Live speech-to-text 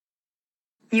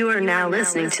You are now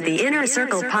listening to the Inner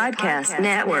Circle Podcast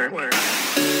Network. 一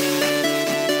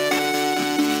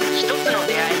つの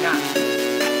出会いが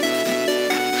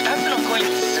二つの恋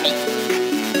に進み、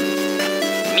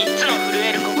三つの震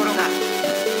える心が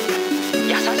優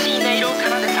しい音色を奏で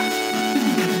た。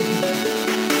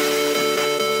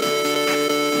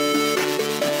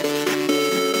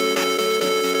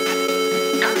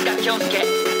春日京介、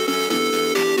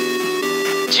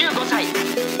15歳。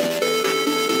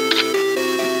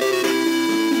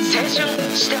青春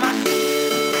してます。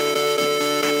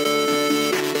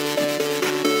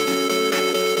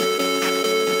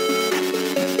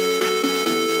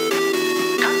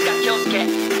春日京介、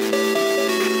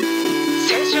青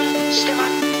春してま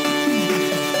す。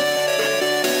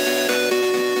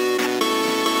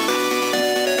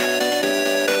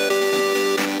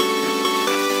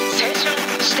青春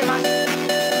してます。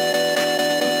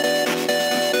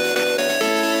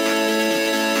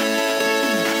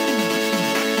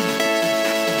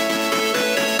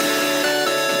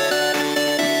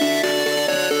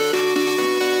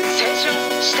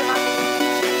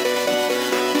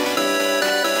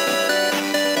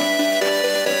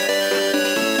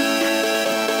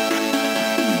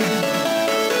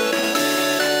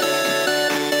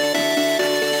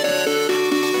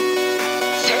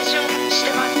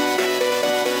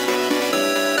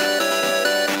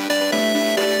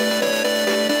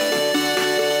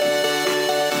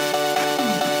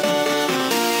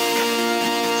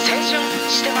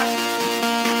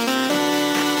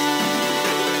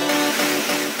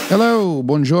Hello,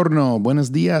 buongiorno, buenos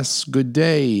dias, good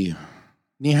day,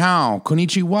 ni hao,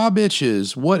 konnichiwa,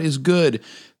 bitches. What is good?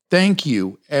 Thank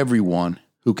you, everyone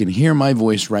who can hear my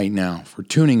voice right now, for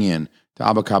tuning in to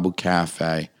Abakabu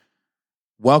Cafe.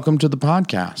 Welcome to the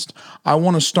podcast. I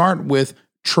want to start with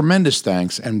tremendous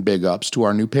thanks and big ups to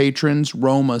our new patrons,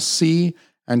 Roma C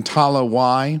and Tala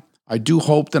Y. I do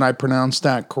hope that I pronounced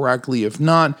that correctly. If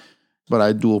not, but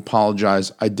I do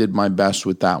apologize. I did my best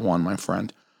with that one, my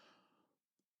friend.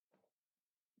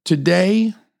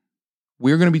 Today,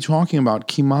 we're going to be talking about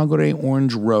Kimagure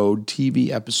Orange Road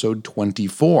TV episode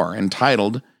 24,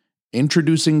 entitled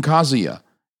Introducing Kazuya.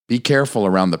 Be careful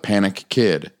around the panic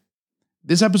kid.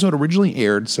 This episode originally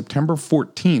aired September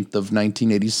 14th of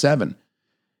 1987.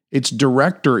 Its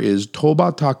director is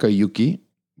Toba Takayuki.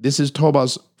 This is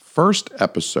Toba's first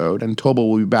episode, and Toba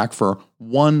will be back for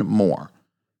one more.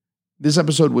 This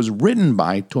episode was written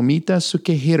by Tomita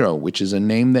Sukehiro, which is a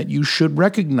name that you should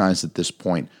recognize at this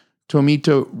point.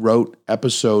 Tomita wrote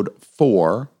episode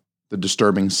 4, The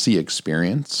Disturbing Sea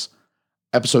Experience.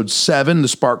 Episode 7, The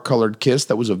Spark-Colored Kiss.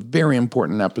 That was a very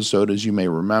important episode, as you may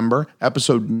remember.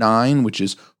 Episode 9, which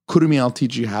is Kurumi, I'll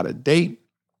Teach You How to Date.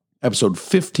 Episode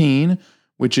 15,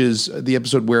 which is the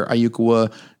episode where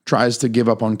Ayukawa tries to give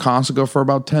up on Kasuga for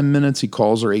about 10 minutes. He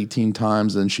calls her 18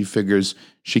 times, then she figures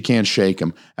she can't shake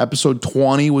him. Episode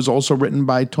 20 was also written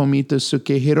by Tomita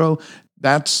Sukehiro.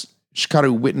 That's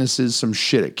Shikaru witnesses some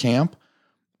shit at camp.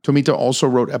 Tomita also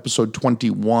wrote episode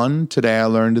 21. Today I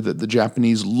learned that the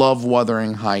Japanese love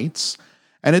Wuthering Heights.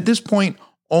 And at this point,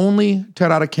 only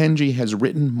Terada Kenji has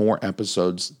written more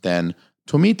episodes than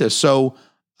Tomita. So,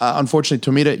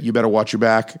 unfortunately, Tomita, you better watch your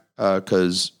back,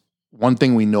 because one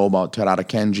thing we know about Terada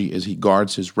Kenji is he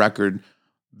guards his record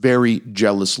very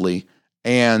jealously,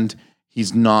 and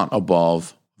he's not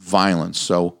above violence.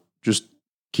 So just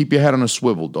keep your head on a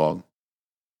swivel, dog.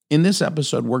 In this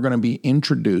episode, we're going to be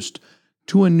introduced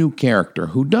to a new character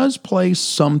who does play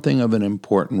something of an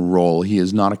important role. He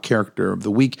is not a character of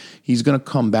the week. He's going to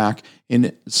come back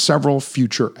in several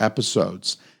future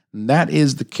episodes. And that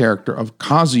is the character of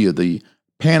Kazuya, the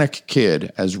Panic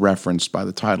Kid, as referenced by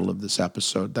the title of this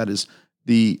episode. That is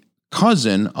the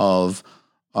cousin of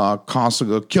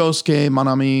Kasuga, Kyosuke,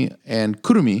 Manami, and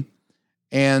Kurumi,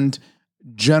 and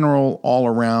general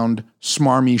all-around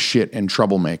smarmy shit and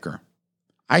troublemaker.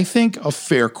 I think a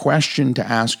fair question to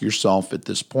ask yourself at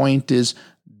this point is,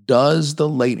 does the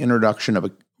late introduction of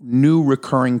a new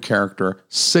recurring character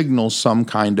signal some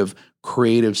kind of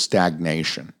creative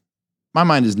stagnation? My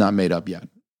mind is not made up yet.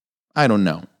 I don't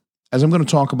know. As I'm going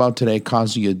to talk about today,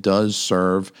 Kazuya does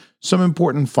serve some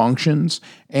important functions,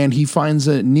 and he finds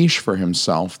a niche for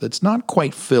himself that's not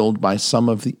quite filled by some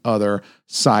of the other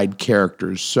side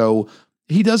characters. So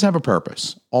he does have a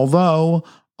purpose, although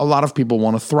a lot of people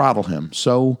want to throttle him.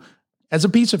 So as a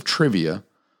piece of trivia,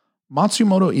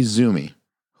 Matsumoto Izumi,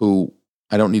 who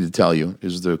I don't need to tell you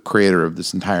is the creator of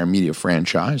this entire media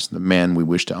franchise, the man we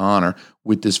wish to honor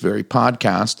with this very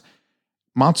podcast,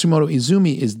 Matsumoto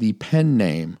Izumi is the pen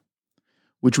name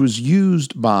which was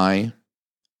used by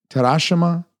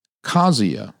Terashima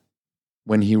Kazuya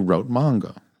when he wrote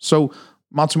manga. So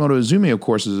Matsumoto Izumi, of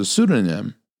course, is a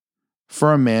pseudonym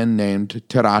for a man named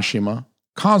Terashima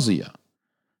Kazuya.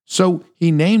 So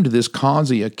he named this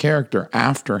Kazuya character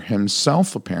after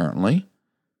himself, apparently.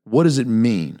 What does it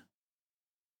mean?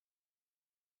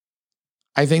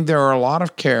 I think there are a lot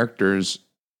of characters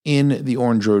in the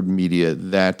Orange Road media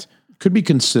that could be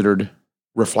considered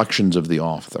reflections of the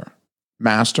author.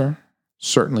 Master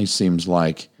certainly seems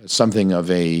like something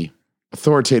of a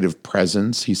authoritative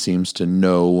presence. He seems to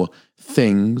know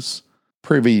things,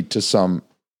 privy to some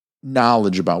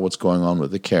knowledge about what's going on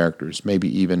with the characters, maybe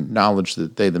even knowledge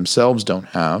that they themselves don't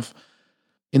have.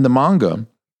 In the manga,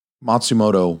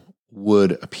 Matsumoto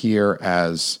would appear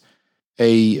as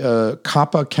a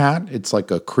kappa cat. It's like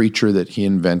a creature that he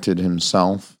invented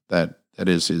himself, that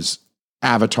is his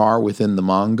avatar within the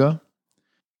manga.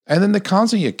 And then the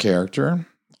Kazuya character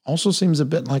also seems a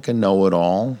bit like a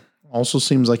know-it-all, also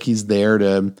seems like he's there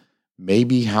to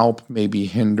maybe help, maybe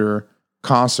hinder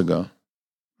Kasuga.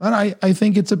 And I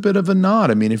think it's a bit of a nod.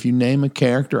 I mean, if you name a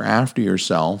character after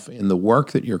yourself in the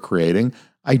work that you're creating,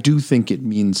 I do think it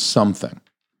means something.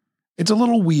 It's a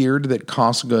little weird that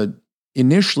Kasuga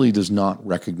initially does not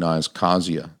recognize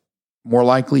Kazuya. More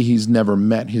likely, he's never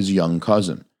met his young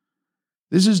cousin.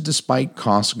 This is despite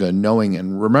Kasuga knowing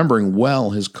and remembering well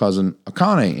his cousin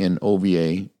Akane in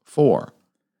OVA 4.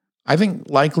 I think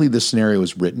likely the scenario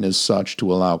was written as such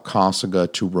to allow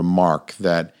Kasuga to remark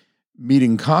that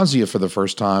meeting Kazuya for the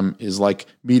first time is like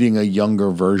meeting a younger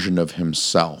version of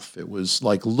himself. It was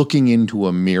like looking into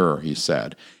a mirror, he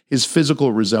said. His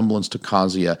physical resemblance to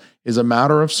Kazuya is a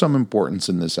matter of some importance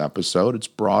in this episode. It's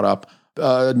brought up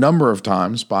a number of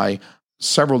times by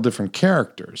several different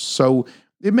characters. So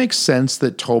it makes sense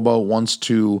that Toba wants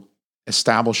to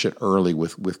establish it early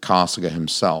with Kasuga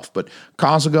himself. But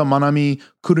Kasuga, Manami,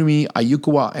 Kurumi,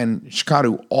 Ayukawa, and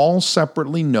Shikaru all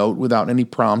separately note without any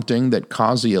prompting that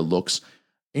Kazuya looks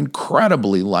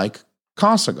incredibly like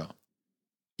Kasuga.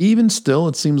 Even still,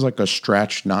 it seems like a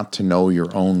stretch not to know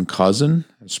your own cousin,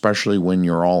 especially when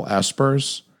you're all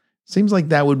espers. Seems like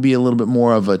that would be a little bit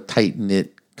more of a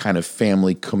tight-knit kind of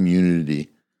family community.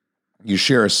 You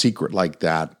share a secret like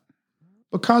that.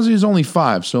 But Kazuya is only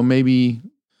 5, so maybe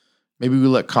we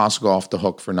let Kasuga off the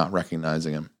hook for not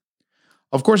recognizing him.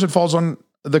 Of course, it falls on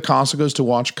the Kasugas to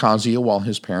watch Kazuya while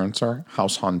his parents are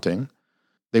house hunting.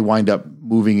 They wind up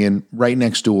moving in right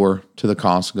next door to the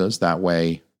Kasugas. That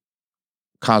way,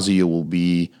 Kazuya will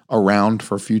be around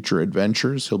for future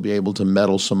adventures. He'll be able to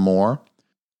meddle some more.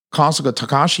 Kasuga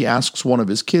Takashi asks one of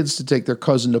his kids to take their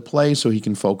cousin to play so he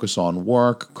can focus on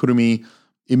work. Kurumi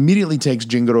immediately takes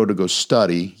Jingoro to go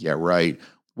study. Yeah, right.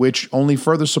 Which only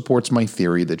further supports my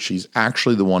theory that she's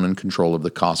actually the one in control of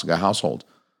the Kasuga household.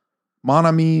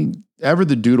 Manami, ever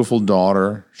the dutiful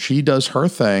daughter, she does her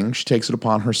thing. She takes it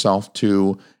upon herself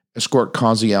to escort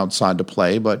Kazuya outside to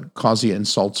play, but Kazuya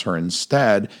insults her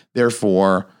instead.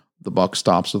 Therefore, the buck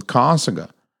stops with Kasuga.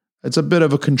 It's a bit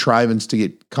of a contrivance to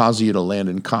get Kazuya to land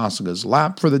in Kasuga's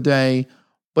lap for the day,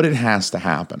 but it has to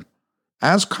happen.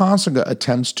 As Kasuga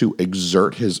attempts to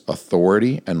exert his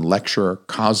authority and lecture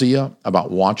Kazuya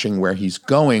about watching where he's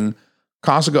going,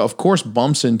 Kasuga, of course,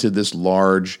 bumps into this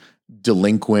large,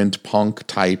 delinquent punk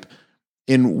type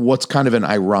in what's kind of an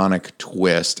ironic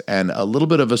twist and a little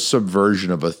bit of a subversion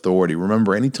of authority.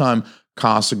 Remember, anytime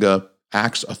Kasuga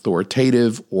acts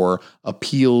authoritative or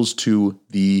appeals to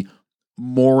the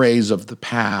mores of the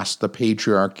past, the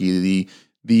patriarchy,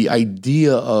 the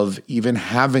idea of even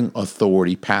having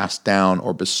authority passed down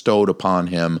or bestowed upon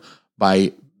him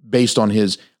based on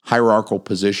his hierarchical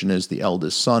position as the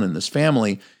eldest son in this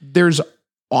family, there's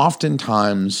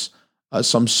oftentimes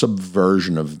some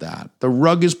subversion of that. The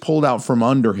rug is pulled out from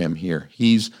under him here.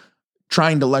 He's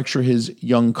trying to lecture his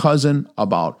young cousin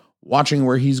about watching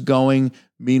where he's going.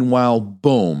 Meanwhile,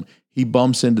 boom, he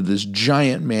bumps into this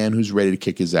giant man who's ready to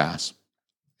kick his ass.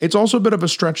 It's also a bit of a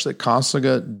stretch that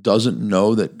Kasuga doesn't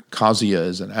know that Kazuya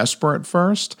is an esper at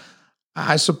first.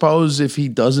 I suppose if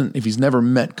he's never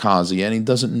met Kazuya and he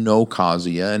doesn't know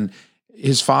Kazuya, and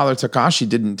his father Takashi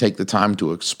didn't take the time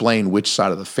to explain which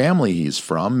side of the family he's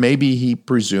from, maybe he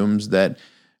presumes that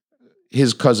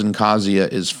his cousin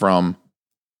Kazuya is from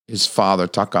his father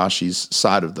Takashi's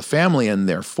side of the family and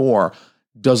therefore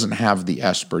doesn't have the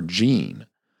esper gene.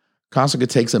 Kasuga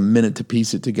takes a minute to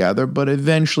piece it together, but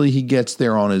eventually he gets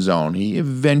there on his own. He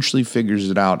eventually figures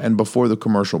it out, and before the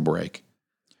commercial break.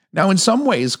 Now, in some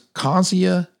ways,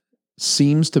 Kazuya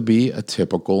seems to be a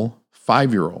typical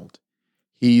 5-year-old.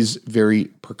 He's very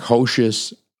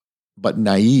precocious, but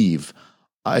naive,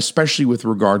 especially with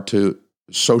regard to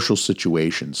social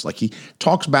situations. Like, he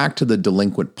talks back to the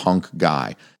delinquent punk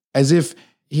guy, as if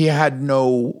he had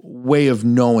no way of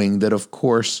knowing that, of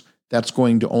course, that's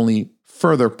going to only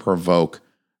further provoke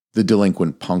the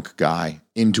delinquent punk guy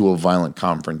into a violent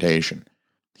confrontation.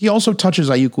 He also touches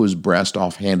Ayuko's breast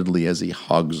offhandedly as he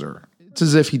hugs her. It's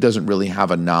as if he doesn't really have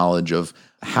a knowledge of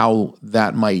how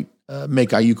that might make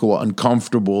Ayuko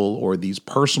uncomfortable or these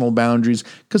personal boundaries,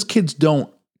 because kids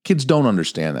don't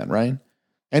understand that, right?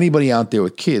 Anybody out there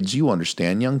with kids, you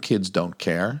understand, young kids don't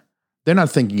care. They're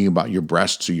not thinking about your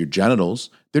breasts or your genitals.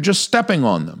 They're just stepping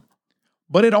on them.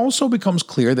 But it also becomes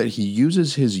clear that he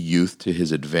uses his youth to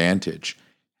his advantage.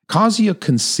 Kazuya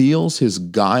conceals his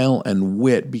guile and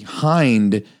wit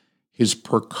behind his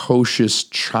precocious,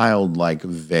 childlike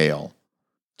veil.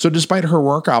 So despite her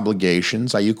work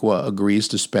obligations, Ayuko agrees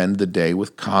to spend the day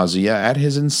with Kazuya at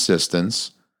his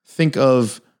insistence. Think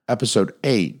of episode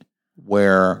 8,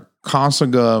 where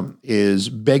Kasuga is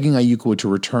begging Ayuko to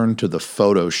return to the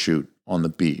photo shoot on the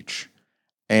beach.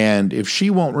 And if she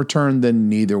won't return, then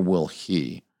neither will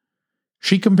he.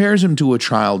 She compares him to a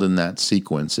child in that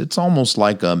sequence. It's almost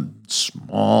like a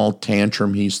small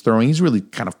tantrum he's throwing. He's really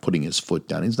kind of putting his foot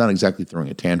down. He's not exactly throwing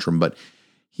a tantrum, but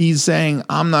he's saying,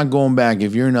 I'm not going back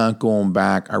if you're not going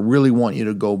back. I really want you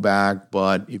to go back,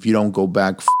 but if you don't go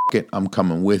back, f*** it, I'm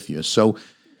coming with you. So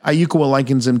Ayuko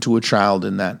likens him to a child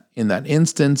in that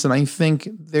instance, and I think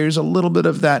there's a little bit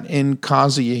of that in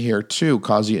Kazuya here too.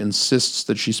 Kazuya insists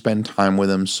that she spend time with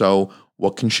him, so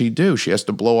what can she do? She has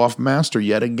to blow off Master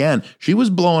yet again. She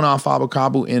was blowing off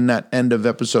Abakabu in that end of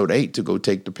episode 8 to go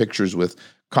take the pictures with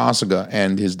Kasuga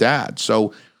and his dad.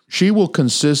 So she will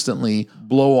consistently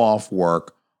blow off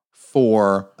work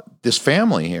for this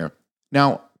family here.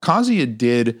 Now, Kazuya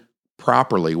did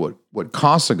properly what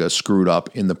Kasuga screwed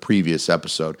up in the previous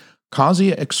episode.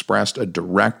 Kazuya expressed a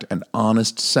direct and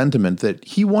honest sentiment that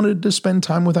he wanted to spend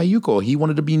time with Ayuko. He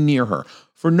wanted to be near her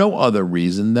for no other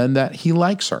reason than that he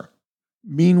likes her.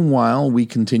 Meanwhile, we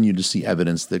continue to see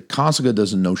evidence that Kasuga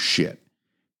doesn't know shit.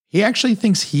 He actually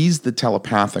thinks he's the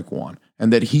telepathic one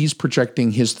and that he's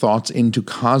projecting his thoughts into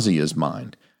Kazuya's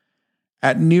mind.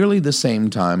 At nearly the same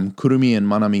time, Kurumi and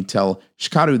Manami tell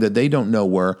Shikaru that they don't know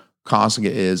where Kasuga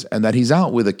is and that he's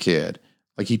out with a kid,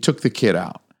 like he took the kid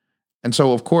out. And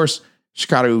so, of course,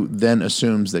 Shikaru then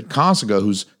assumes that Kasuga,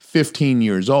 who's 15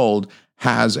 years old,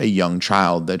 has a young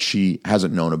child that she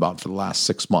hasn't known about for the last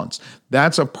 6 months.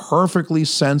 That's a perfectly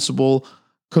sensible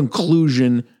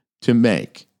conclusion to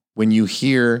make when you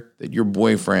hear that your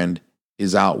boyfriend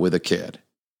is out with a kid.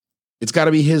 It's got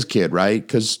to be his kid, right?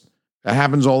 Because that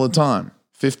happens all the time.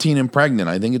 15 and pregnant.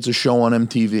 I think it's a show on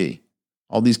MTV.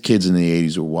 All these kids in the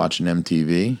 80s were watching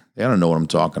MTV. They don't know what I'm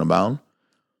talking about.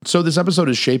 So this episode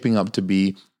is shaping up to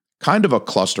be kind of a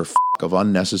clusterfuck of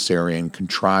unnecessary and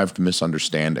contrived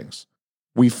misunderstandings.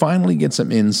 We finally get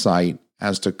some insight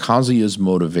as to Kazuya's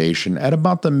motivation at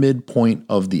about the midpoint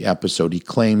of the episode. He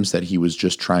claims that he was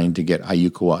just trying to get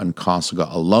Ayuko and Kasuga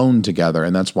alone together,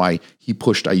 and that's why he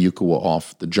pushed Ayuko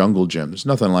off the jungle gym. There's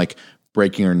nothing like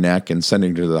breaking her neck and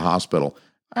sending her to the hospital.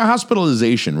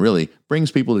 Hospitalization really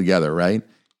brings people together, right?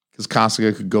 Because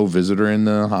Kasuga could go visit her in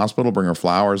the hospital, bring her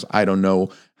flowers. I don't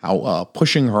know how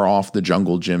pushing her off the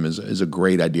jungle gym is a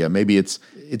great idea. Maybe it's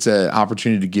an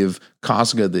opportunity to give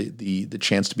Kasuga the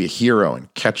chance to be a hero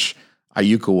and catch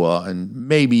Ayuko and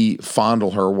maybe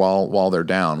fondle her while they're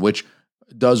down, which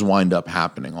does wind up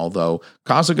happening. Although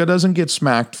Kasuga doesn't get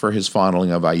smacked for his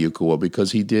fondling of Ayuko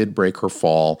because he did break her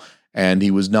fall and he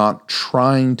was not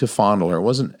trying to fondle her. It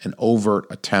wasn't an overt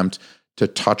attempt to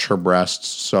touch her breasts.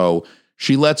 So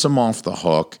she lets him off the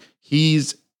hook.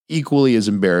 He's equally as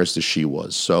embarrassed as she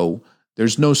was. So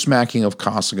there's no smacking of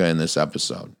Kasuga in this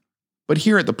episode. But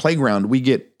here at the playground, we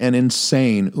get an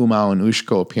insane Umao and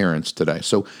Ushiko appearance today.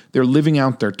 So they're living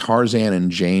out their Tarzan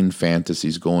and Jane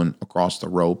fantasies, going across the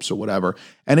ropes or whatever.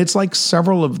 And it's like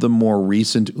several of the more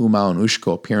recent Umao and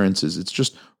Ushiko appearances. It's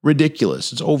just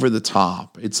ridiculous. It's over the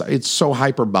top. It's so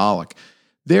hyperbolic.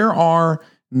 There are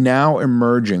now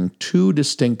emerging two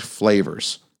distinct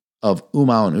flavors of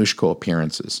Umao and Ushiko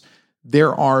appearances.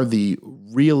 There are the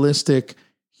realistic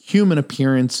human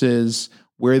appearances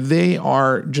where they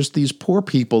are just these poor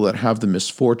people that have the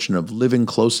misfortune of living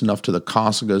close enough to the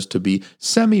Kasugas to be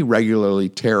semi-regularly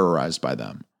terrorized by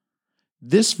them.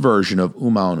 This version of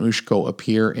Umao and Ushiko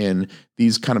appear in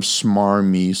these kind of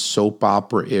smarmy, soap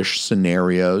opera-ish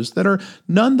scenarios that are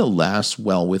nonetheless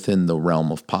well within the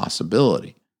realm of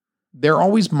possibility. They're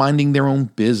always minding their own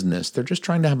business. They're just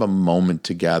trying to have a moment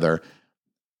together.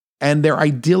 And their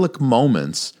idyllic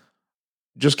moments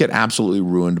just get absolutely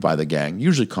ruined by the gang,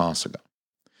 usually Kasuga.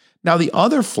 Now, the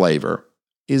other flavor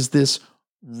is this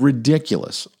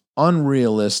ridiculous,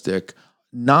 unrealistic,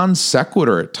 non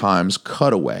sequitur at times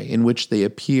cutaway in which they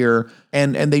appear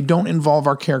and they don't involve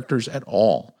our characters at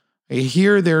all.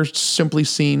 Here, they're simply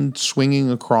seen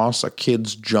swinging across a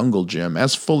kid's jungle gym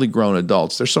as fully grown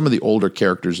adults. There's some of the older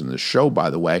characters in the show, by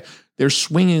the way. They're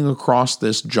swinging across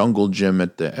this jungle gym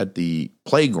at the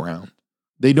playground.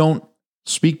 They don't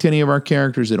speak to any of our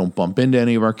characters. They don't bump into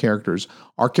any of our characters.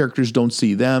 Our characters don't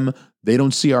see them. They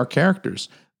don't see our characters.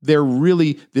 They're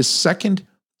really, this second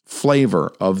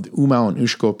flavor of the Umao and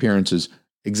Ushiko appearances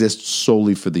exists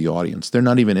solely for the audience. They're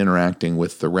not even interacting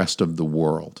with the rest of the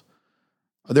world.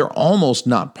 They're almost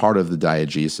not part of the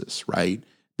diegesis, right?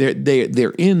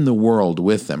 They're in the world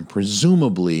with them.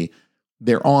 Presumably,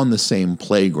 they're on the same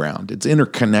playground. It's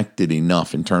interconnected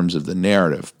enough in terms of the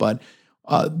narrative, but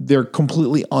they're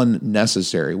completely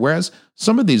unnecessary. Whereas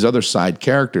some of these other side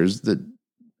characters that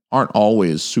aren't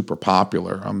always super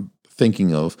popular, I'm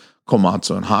thinking of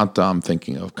Komatsu and Hata, I'm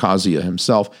thinking of Kazuya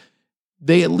himself,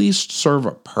 they at least serve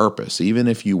a purpose, even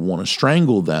if you want to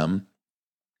strangle them.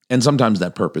 And sometimes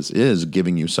that purpose is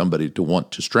giving you somebody to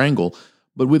want to strangle.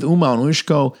 But with Umao and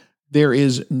Ushiko, there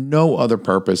is no other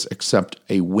purpose except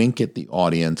a wink at the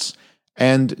audience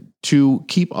and to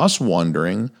keep us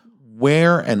wondering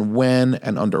where and when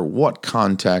and under what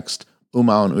context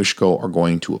Umao and Ushiko are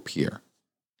going to appear.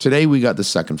 Today we got the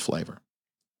second flavor.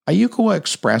 Ayukawa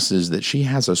expresses that she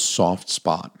has a soft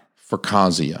spot for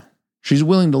Kazuya. She's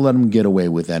willing to let him get away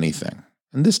with anything.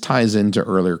 And this ties into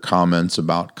earlier comments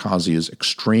about Kazuya's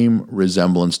extreme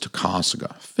resemblance to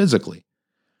Kasuga physically.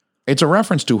 It's a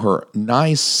reference to her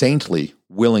nigh saintly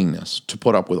willingness to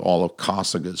put up with all of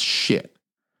Kasuga's shit.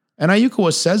 And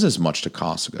Ayukawa says as much to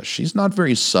Kasuga. She's not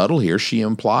very subtle here. She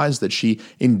implies that she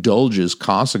indulges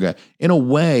Kasuga in a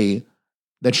way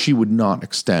that she would not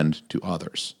extend to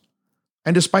others.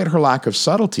 And despite her lack of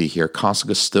subtlety here,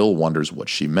 Kasuga still wonders what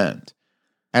she meant.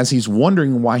 As he's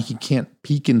wondering why he can't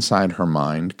peek inside her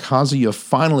mind, Kazuya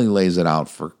finally lays it out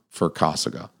for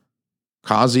Kasuga.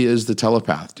 Kazuya is the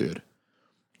telepath, dude.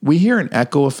 We hear an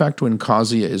echo effect when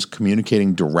Kazuya is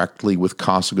communicating directly with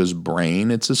Kasuga's brain.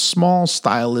 It's a small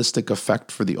stylistic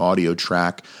effect for the audio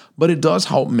track, but it does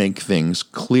help make things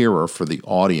clearer for the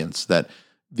audience that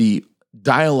the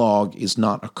dialogue is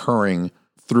not occurring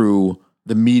through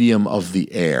the medium of the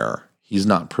air. He's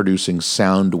not producing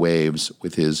sound waves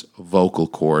with his vocal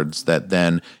cords that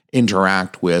then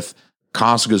interact with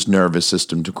Kasuga's nervous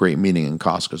system to create meaning in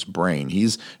Kasuga's brain.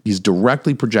 He's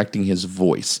directly projecting his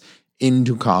voice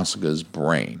into Kasuga's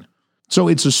brain. So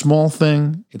it's a small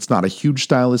thing. It's not a huge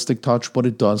stylistic touch, but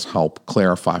it does help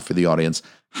clarify for the audience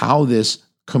how this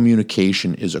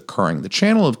communication is occurring. The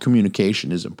channel of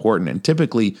communication is important, and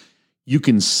typically you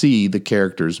can see the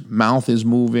character's mouth is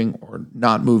moving or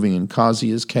not moving in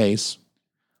Kazuya's case.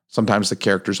 Sometimes the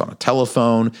character's on a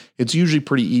telephone. It's usually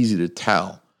pretty easy to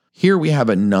tell. Here we have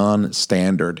a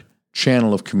non-standard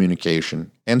channel of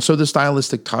communication, and so the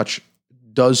stylistic touch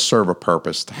does serve a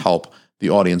purpose to help the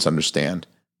audience understand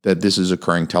that this is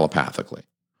occurring telepathically.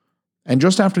 And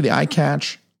just after the eye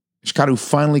catch, Hikaru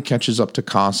finally catches up to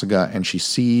Kasuga, and she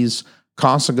sees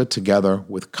Kasuga together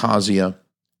with Kazuya,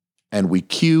 and we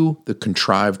cue the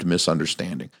contrived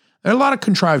misunderstanding. There are a lot of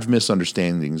contrived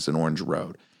misunderstandings in Orange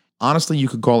Road. Honestly, you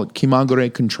could call it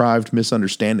Kimagure contrived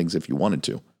misunderstandings if you wanted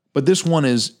to. But this one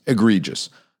is egregious.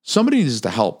 Somebody needs to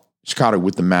help Hikaru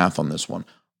with the math on this one.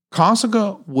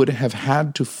 Kasuga would have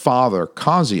had to father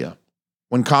Kazuya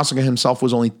when Kasuga himself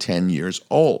was only 10 years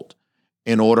old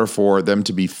in order for them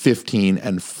to be 15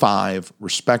 and 5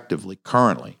 respectively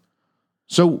currently.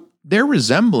 So their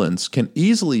resemblance can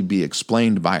easily be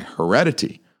explained by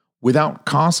heredity without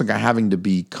Kasuga having to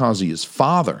be Kazuya's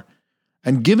father.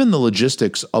 And given the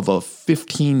logistics of a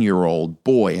 15-year-old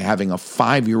boy having a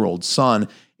 5-year-old son,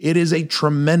 it is a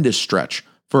tremendous stretch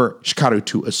for Hikaru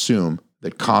to assume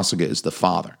that Kasuga is the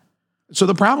father. So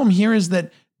the problem here is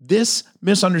that this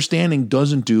misunderstanding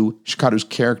doesn't do Hikaru's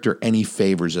character any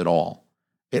favors at all.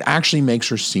 It actually makes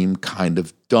her seem kind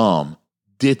of dumb,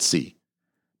 ditzy.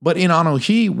 But in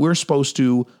Anohi, we're supposed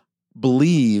to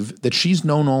believe that she's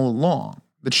known all along,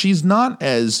 that she's not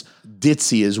as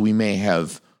ditzy as we may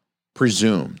have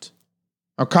presumed.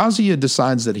 Now, Kazuya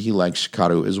decides that he likes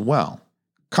Hikaru as well.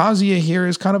 Kazuya here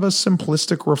is kind of a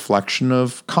simplistic reflection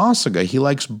of Kasuga. He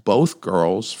likes both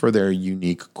girls for their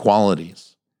unique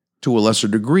qualities. To a lesser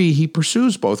degree, he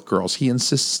pursues both girls. He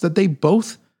insists that they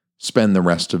both spend the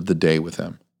rest of the day with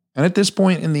him. And at this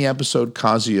point in the episode,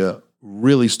 Kazuya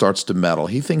really starts to meddle.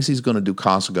 He thinks he's going to do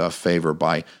Kasuga a favor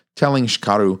by telling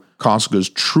Hikaru Kasuga's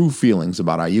true feelings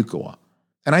about Ayukawa.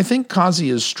 And I think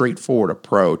Kazuya's straightforward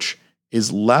approach is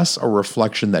less a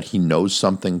reflection that he knows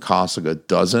something Kasuga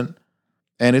doesn't,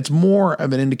 and it's more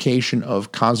of an indication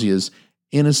of Kazuya's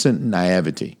innocent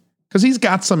naivety. Because he's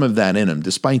got some of that in him,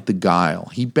 despite the guile.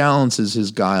 He balances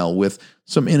his guile with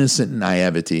some innocent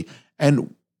naivety.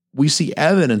 And we see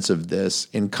evidence of this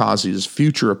in Kazuya's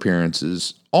future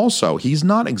appearances. Also, he's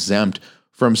not exempt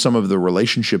from some of the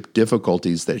relationship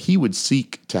difficulties that he would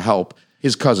seek to help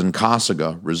his cousin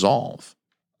Kasuga resolve.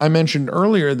 I mentioned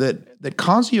earlier that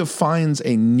Kazuya finds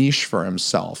a niche for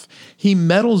himself. He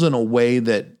meddles in a way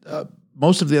that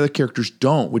most of the other characters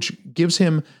don't, which gives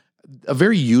him a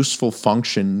very useful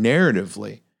function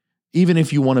narratively, even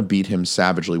if you want to beat him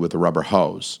savagely with a rubber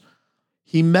hose.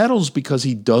 He meddles because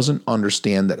he doesn't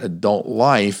understand that adult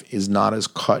life is not as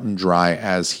cut and dry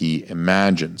as he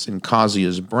imagines. In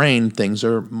Kazuya's brain, things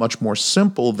are much more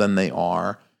simple than they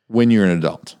are when you're an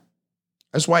adult.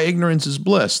 That's why ignorance is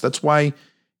bliss. That's why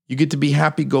you get to be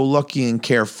happy-go-lucky and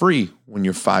carefree when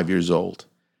you're 5 years old.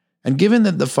 And given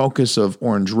that the focus of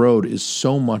Orange Road is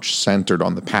so much centered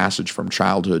on the passage from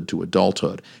childhood to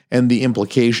adulthood and the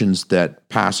implications that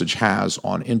passage has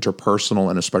on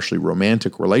interpersonal and especially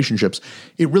romantic relationships,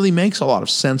 it really makes a lot of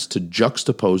sense to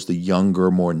juxtapose the younger,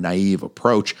 more naive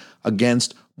approach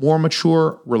against more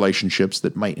mature relationships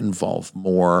that might involve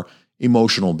more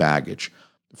emotional baggage.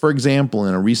 For example,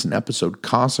 in a recent episode,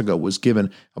 Kasuga was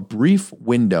given a brief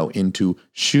window into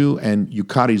Shu and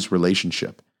Yukari's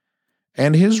relationship.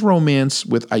 And his romance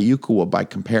with Ayukawa, by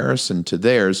comparison to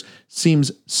theirs, seems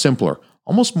simpler,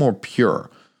 almost more pure,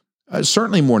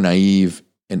 certainly more naive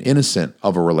and innocent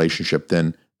of a relationship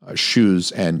than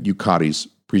Shu's and Yukari's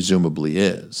presumably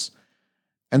is.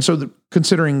 And so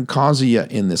considering Kazuya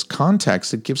in this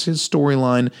context, it gives his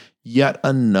storyline yet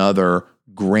another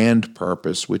grand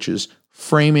purpose, which is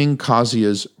framing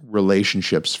Kazuya's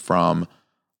relationships from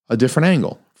a different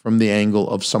angle, from the angle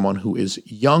of someone who is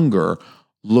younger,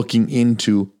 looking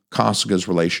into Kasuga's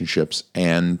relationships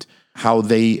and how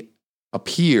they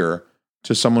appear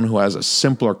to someone who has a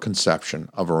simpler conception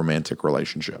of a romantic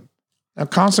relationship. Now,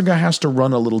 Kasuga has to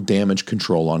run a little damage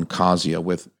control on Kazuya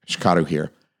with Hikaru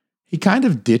here. He kind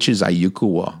of ditches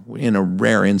Ayukawa in a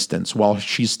rare instance while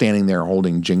she's standing there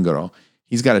holding Jingoro.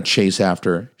 He's got to chase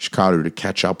after Hikaru to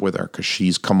catch up with her because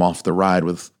she's come off the ride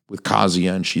with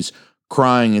Kazuya and she's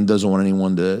crying and doesn't want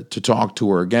anyone to talk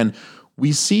to her again.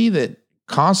 We see that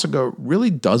Kasuga really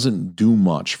doesn't do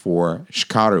much for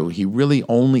Hikaru. He really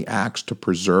only acts to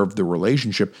preserve the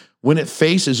relationship when it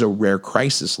faces a rare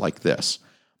crisis like this.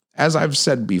 As I've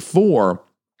said before,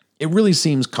 it really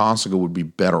seems Kasuga would be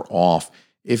better off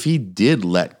if he did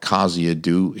let Kazuya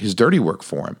do his dirty work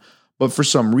for him. But for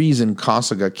some reason,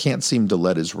 Kasuga can't seem to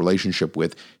let his relationship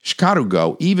with Hikaru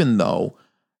go, even though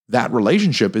that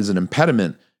relationship is an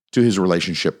impediment to his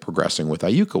relationship progressing with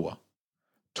Ayukawa.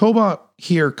 Toba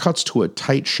here cuts to a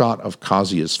tight shot of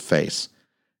Kazuya's face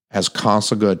as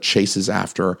Kasuga chases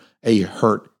after a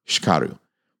hurt Hikaru.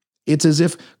 It's as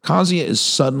if Kazuya is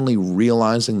suddenly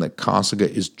realizing that Kasuga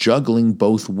is juggling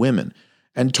both women,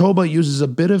 and Toba uses a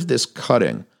bit of this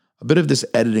cutting, a bit of this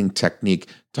editing technique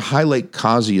to highlight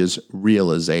Kazuya's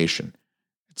realization.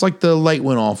 It's like the light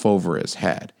went off over his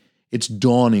head. It's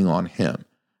dawning on him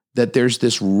that there's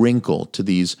this wrinkle to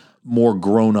these more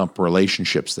grown-up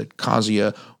relationships that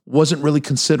Kazuya wasn't really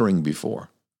considering before.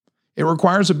 It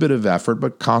requires a bit of effort,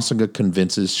 but Kasuga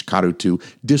convinces Hikaru to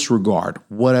disregard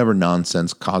whatever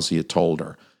nonsense Kazuya told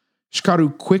her.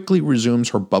 Hikaru quickly resumes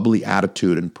her bubbly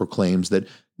attitude and proclaims that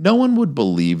no one would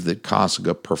believe that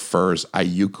Kasuga prefers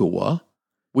Ayukawa,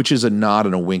 which is a nod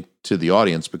and a wink to the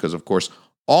audience because, of course,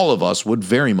 all of us would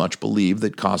very much believe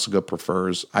that Kasuga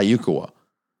prefers Ayukawa.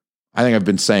 I think I've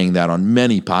been saying that on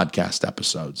many podcast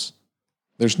episodes.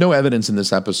 There's no evidence in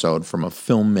this episode from a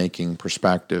filmmaking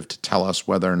perspective to tell us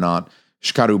whether or not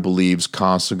Hikaru believes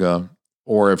Kasuga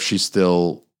or if she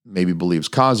still maybe believes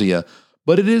Kazuya,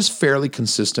 but it is fairly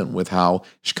consistent with how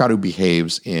Hikaru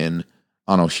behaves in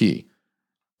Anoshi.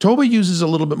 Toba uses a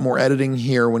little bit more editing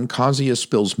here when Kazuya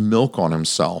spills milk on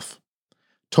himself.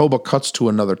 Toba cuts to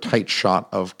another tight shot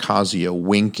of Kazuya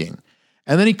winking,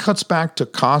 and then he cuts back to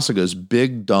Kasuga's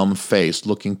big dumb face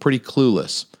looking pretty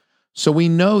clueless. So we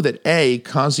know that A,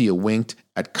 Kazuya winked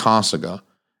at Kasuga,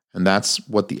 and that's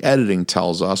what the editing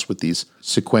tells us with these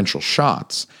sequential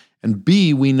shots. And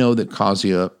B, we know that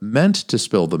Kazuya meant to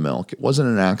spill the milk. It wasn't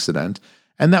an accident,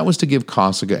 and that was to give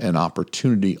Kasuga an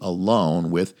opportunity alone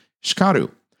with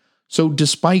Hikaru. So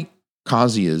despite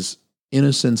Kazuya's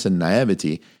innocence and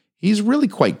naivety, he's really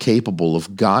quite capable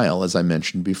of guile, as I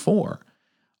mentioned before.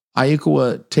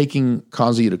 Ayukawa taking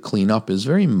Kazuya to clean up is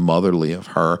very motherly of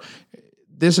her.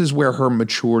 This is where her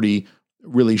maturity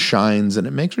really shines, and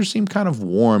it makes her seem kind of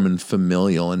warm and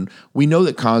familial. And we know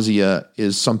that Kazuya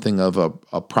is something of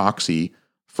a proxy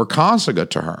for Kasuga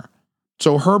to her.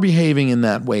 So her behaving in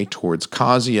that way towards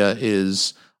Kazuya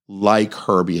is like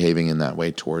her behaving in that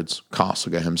way towards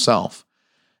Kasuga himself.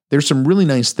 There's some really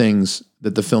nice things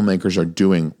that the filmmakers are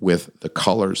doing with the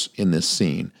colors in this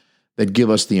scene that give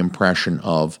us the impression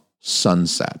of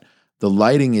sunset. The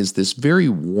lighting is this very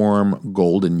warm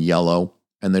golden yellow,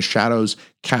 and the shadows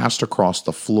cast across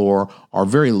the floor are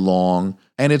very long,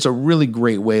 and it's a really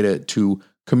great way to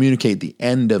communicate the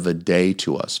end of a day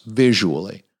to us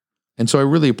visually. And so I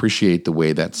really appreciate the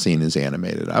way that scene is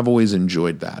animated. I've always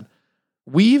enjoyed that.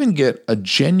 We even get a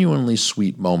genuinely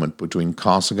sweet moment between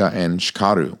Kasuga and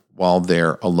Hikaru while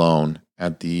they're alone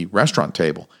at the restaurant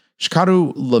table.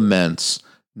 Hikaru laments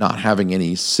not having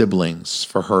any siblings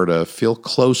for her to feel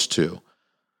close to.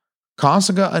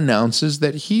 Kasuga announces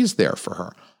that he's there for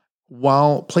her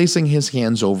while placing his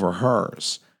hands over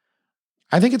hers.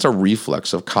 I think it's a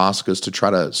reflex of Kasuga's to try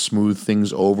to smooth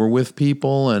things over with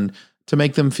people and to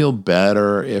make them feel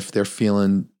better if they're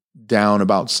feeling down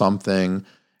about something.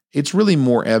 It's really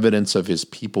more evidence of his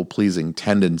people-pleasing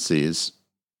tendencies,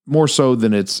 more so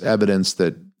than it's evidence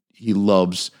that he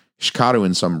loves Hikaru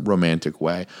in some romantic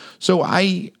way. So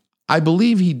I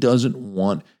believe he doesn't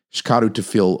want Hikaru to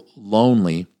feel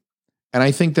lonely, and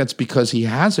I think that's because he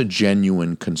has a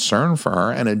genuine concern for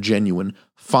her and a genuine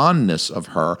fondness of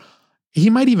her. He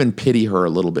might even pity her a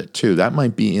little bit too. That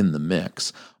might be in the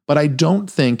mix. But I don't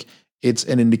think it's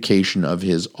an indication of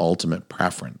his ultimate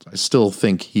preference. I still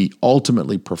think he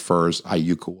ultimately prefers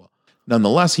Ayukawa.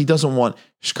 Nonetheless, he doesn't want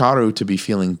Hikaru to be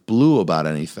feeling blue about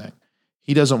anything.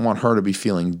 He doesn't want her to be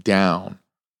feeling down.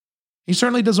 He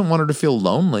certainly doesn't want her to feel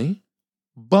lonely.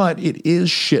 But it is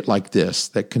shit like this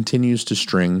that continues to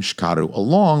string Hikaru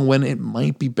along when it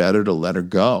might be better to let her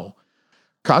go.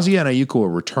 Kazuya and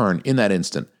Ayukawa return in that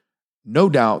instant. No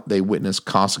doubt they witness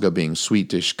Kasuga being sweet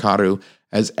to Hikaru,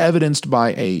 as evidenced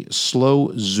by a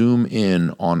slow zoom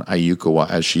in on Ayukawa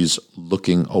as she's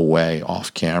looking away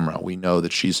off camera. We know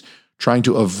that she's trying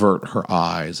to avert her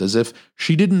eyes, as if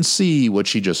she didn't see what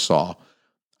she just saw.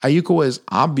 Ayukawa is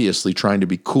obviously trying to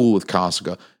be cool with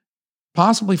Kasuga,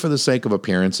 possibly for the sake of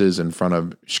appearances in front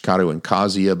of Hikaru and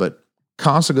Kazuya, but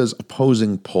Kasuga's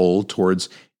opposing pull towards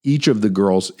each of the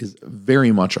girls is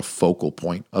very much a focal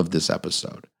point of this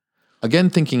episode.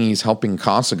 Again, thinking he's helping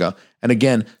Kasuga, and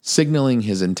again, signaling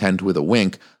his intent with a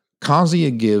wink,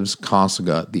 Kazuya gives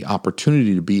Kasuga the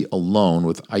opportunity to be alone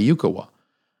with Ayukawa.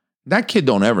 That kid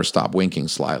don't ever stop winking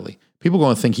slyly. People are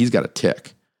going to think he's got a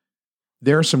tick.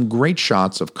 There are some great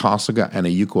shots of Kasuga and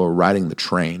Ayukawa riding the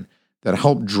train that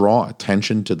help draw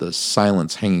attention to the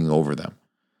silence hanging over them.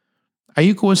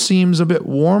 Ayukawa seems a bit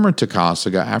warmer to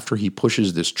Kasuga after he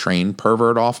pushes this train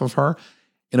pervert off of her.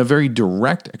 In a very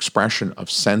direct expression of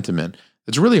sentiment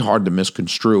that's really hard to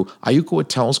misconstrue, Ayukawa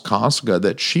tells Kasuga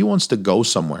that she wants to go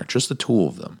somewhere, just the two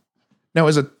of them. Now,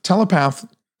 as a telepath,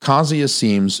 Kazuya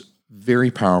seems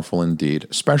very powerful indeed,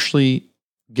 especially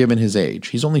given his age.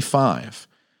 He's only 5.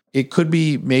 It could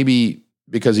be maybe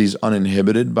because he's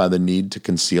uninhibited by the need to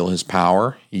conceal his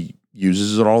power. He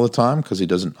uses it all the time because he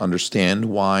doesn't understand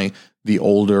why the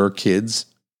older kids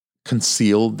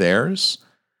conceal theirs.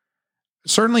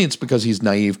 Certainly it's because he's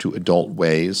naive to adult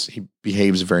ways. He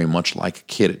behaves very much like a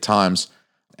kid at times.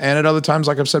 And at other times,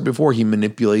 like I've said before, he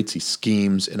manipulates, he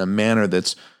schemes in a manner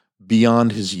that's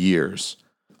beyond his years.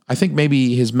 I think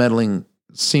maybe his meddling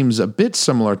seems a bit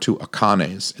similar to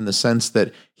Akane's in the sense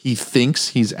that he thinks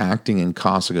he's acting in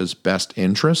Kasuga's best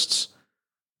interests.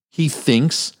 He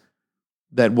thinks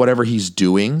that whatever he's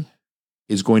doing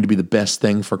is going to be the best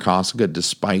thing for Kasuga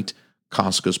despite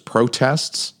Kasuga's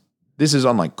protests. This is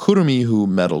unlike Kurumi, who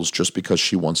meddles just because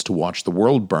she wants to watch the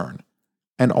world burn.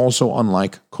 And also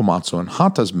unlike Komatsu and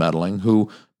Hata's meddling, who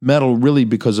meddle really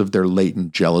because of their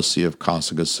latent jealousy of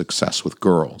Kasuga's success with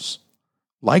girls.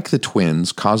 Like the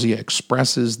twins, Kazuya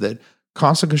expresses that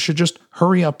Kasuga should just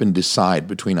hurry up and decide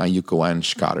between Ayukawa and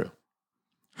Hikaru.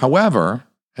 However,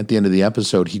 at the end of the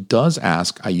episode, he does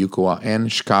ask Ayukawa and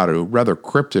Hikaru rather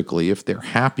cryptically if they're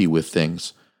happy with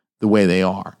things the way they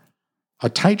are. A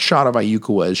tight shot of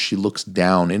Ayukawa as she looks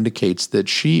down indicates that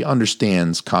she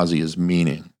understands Kazuya's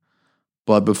meaning.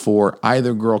 But before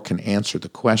either girl can answer the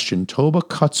question, Toba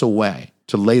cuts away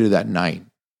to later that night.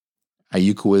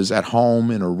 Ayukawa is at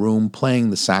home in a room playing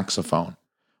the saxophone,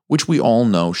 which we all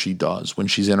know she does when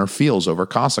she's in her feels over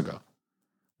Kasuga.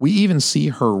 We even see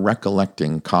her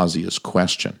recollecting Kazuya's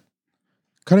question.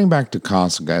 Cutting back to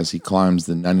Kasuga as he climbs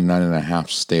the 99.5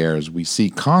 stairs, we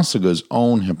see Kasuga's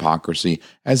own hypocrisy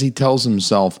as he tells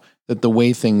himself that the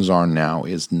way things are now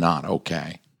is not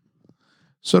okay.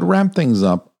 So to wrap things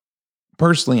up,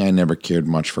 personally I never cared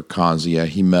much for Kazuya.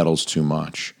 He meddles too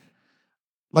much.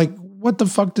 Like, what the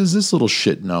fuck does this little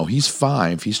shit know? He's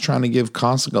 5. He's trying to give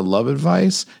Kasuga love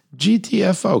advice?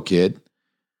 GTFO, kid.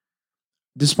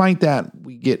 despite that,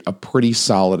 we get a pretty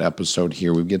solid episode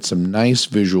here. We get some nice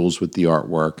visuals with the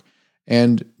artwork,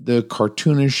 and the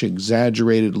cartoonish,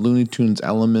 exaggerated Looney Tunes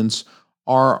elements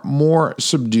are more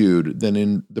subdued than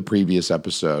in the previous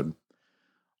episode.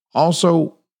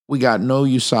 Also, we got no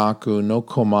Yusaku, no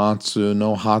Komatsu,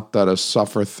 no Hata to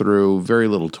suffer through, very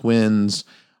little twins.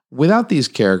 Without these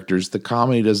characters, the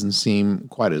comedy doesn't seem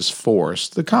quite as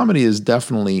forced. The comedy is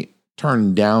definitely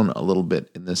turned down a little bit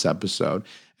in this episode,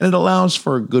 and it allows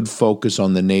for a good focus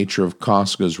on the nature of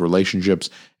Kasuga's relationships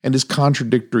and his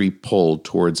contradictory pull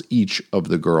towards each of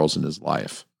the girls in his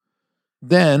life.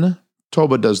 Then,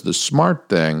 Toba does the smart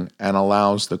thing and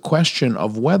allows the question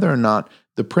of whether or not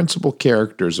the principal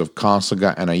characters of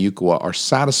Kasuga and Ayukawa are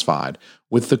satisfied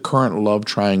with the current love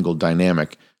triangle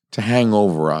dynamic to hang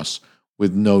over us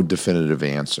with no definitive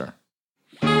answer.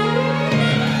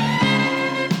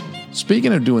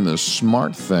 Speaking of doing the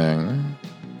smart thing,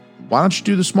 why don't you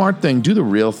do the smart thing? Do the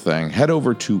real thing. Head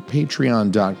over to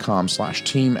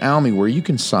patreon.com/Team Almy, where you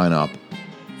can sign up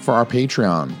for our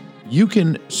Patreon. You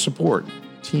can support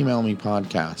Team Almy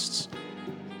podcasts,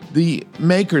 the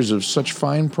makers of such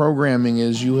fine programming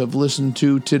as you have listened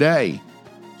to today.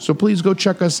 So please go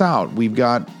check us out. We've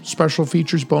got special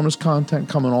features, bonus content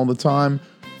coming all the time.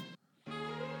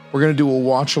 We're going to do a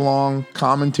watch-along,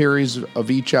 commentaries of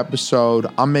each episode.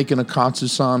 I'm making a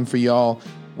katsu-san for y'all.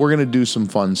 We're going to do some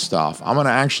fun stuff. I'm going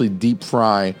to actually deep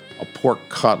fry a pork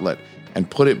cutlet and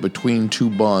put it between two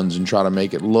buns and try to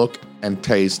make it look and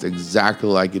taste exactly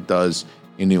like it does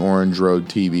in the Orange Road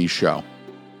TV show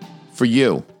for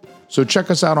you. So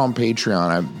check us out on Patreon.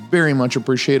 I very much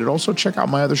appreciate it. Also, check out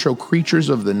my other show, Creatures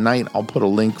of the Night. I'll put a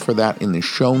link for that in the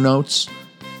show notes.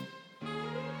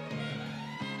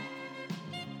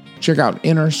 Check out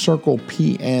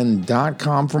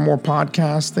InnerCirclePN.com for more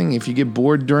podcasting. If you get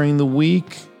bored during the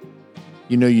week,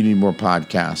 you know you need more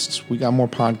podcasts. We got more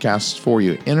podcasts for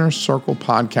you. Inner Circle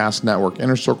Podcast Network,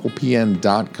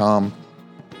 InnerCirclePN.com.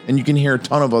 And you can hear a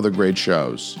ton of other great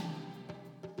shows.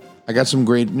 I got some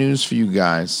great news for you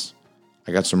guys.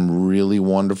 I got some really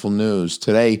wonderful news.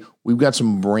 Today, we've got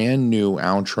some brand new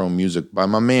outro music by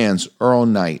my man's Earl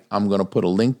Knight. I'm going to put a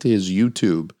link to his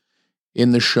YouTube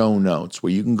in the show notes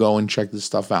where you can go and check this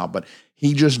stuff out. But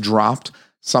he just dropped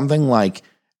something like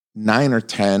 9 or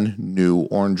 10 new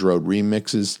Orange Road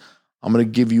remixes. I'm going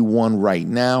to give you one right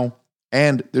now.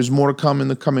 And there's more to come in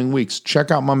the coming weeks.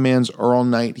 Check out my man's Earl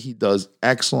Knight. He does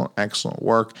excellent, excellent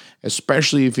work,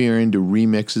 especially if you're into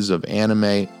remixes of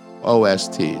anime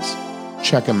OSTs.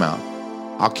 Check him out.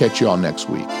 I'll catch you all next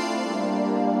week.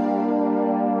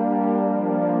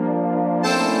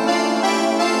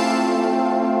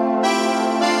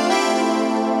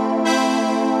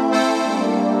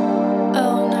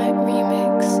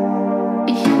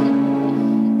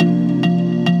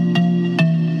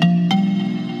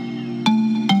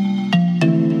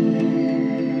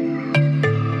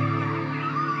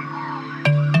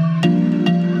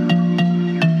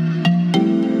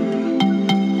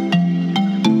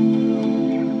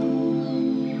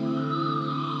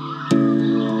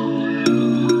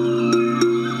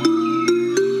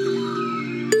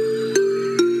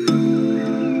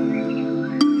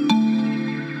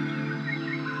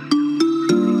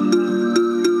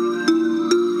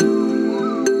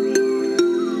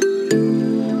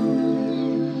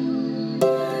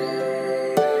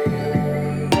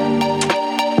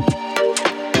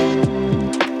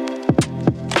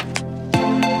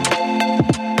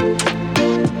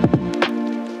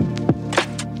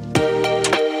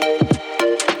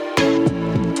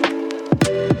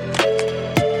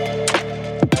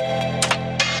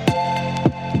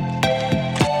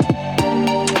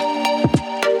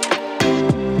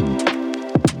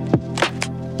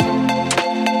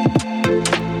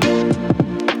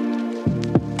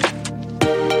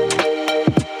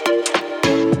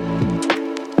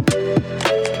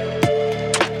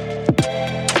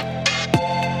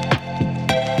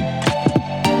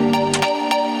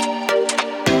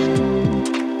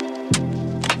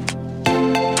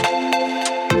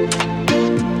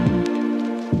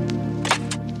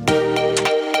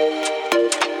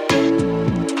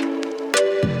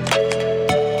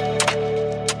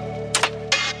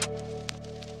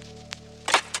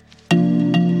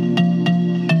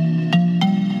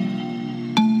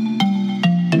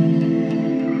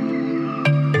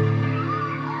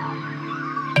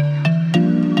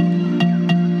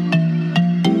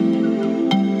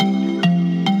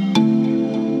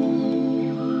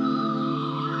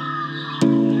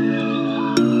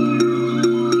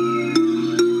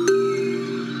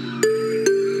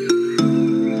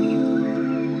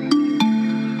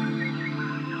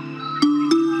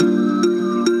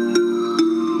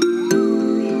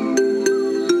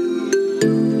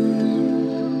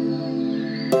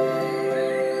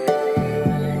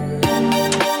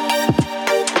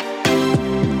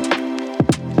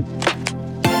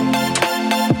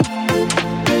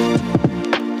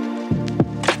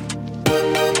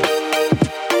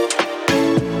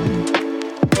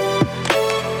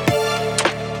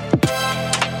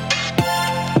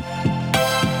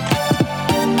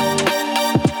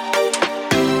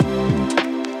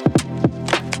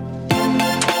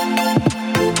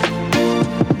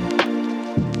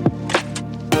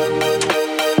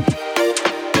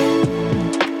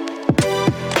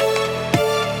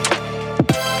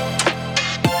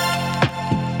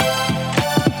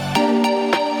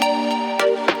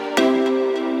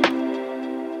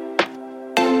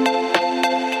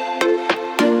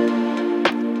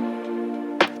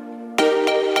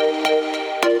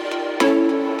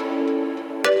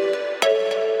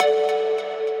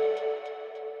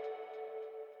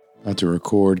 to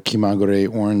record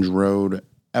Kimagure Orange Road,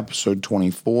 episode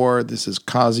 24. This is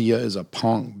Kazuya is a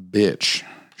Punk Bitch.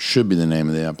 Should be the name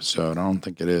of the episode. I don't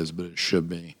think it is, but it should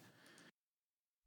be.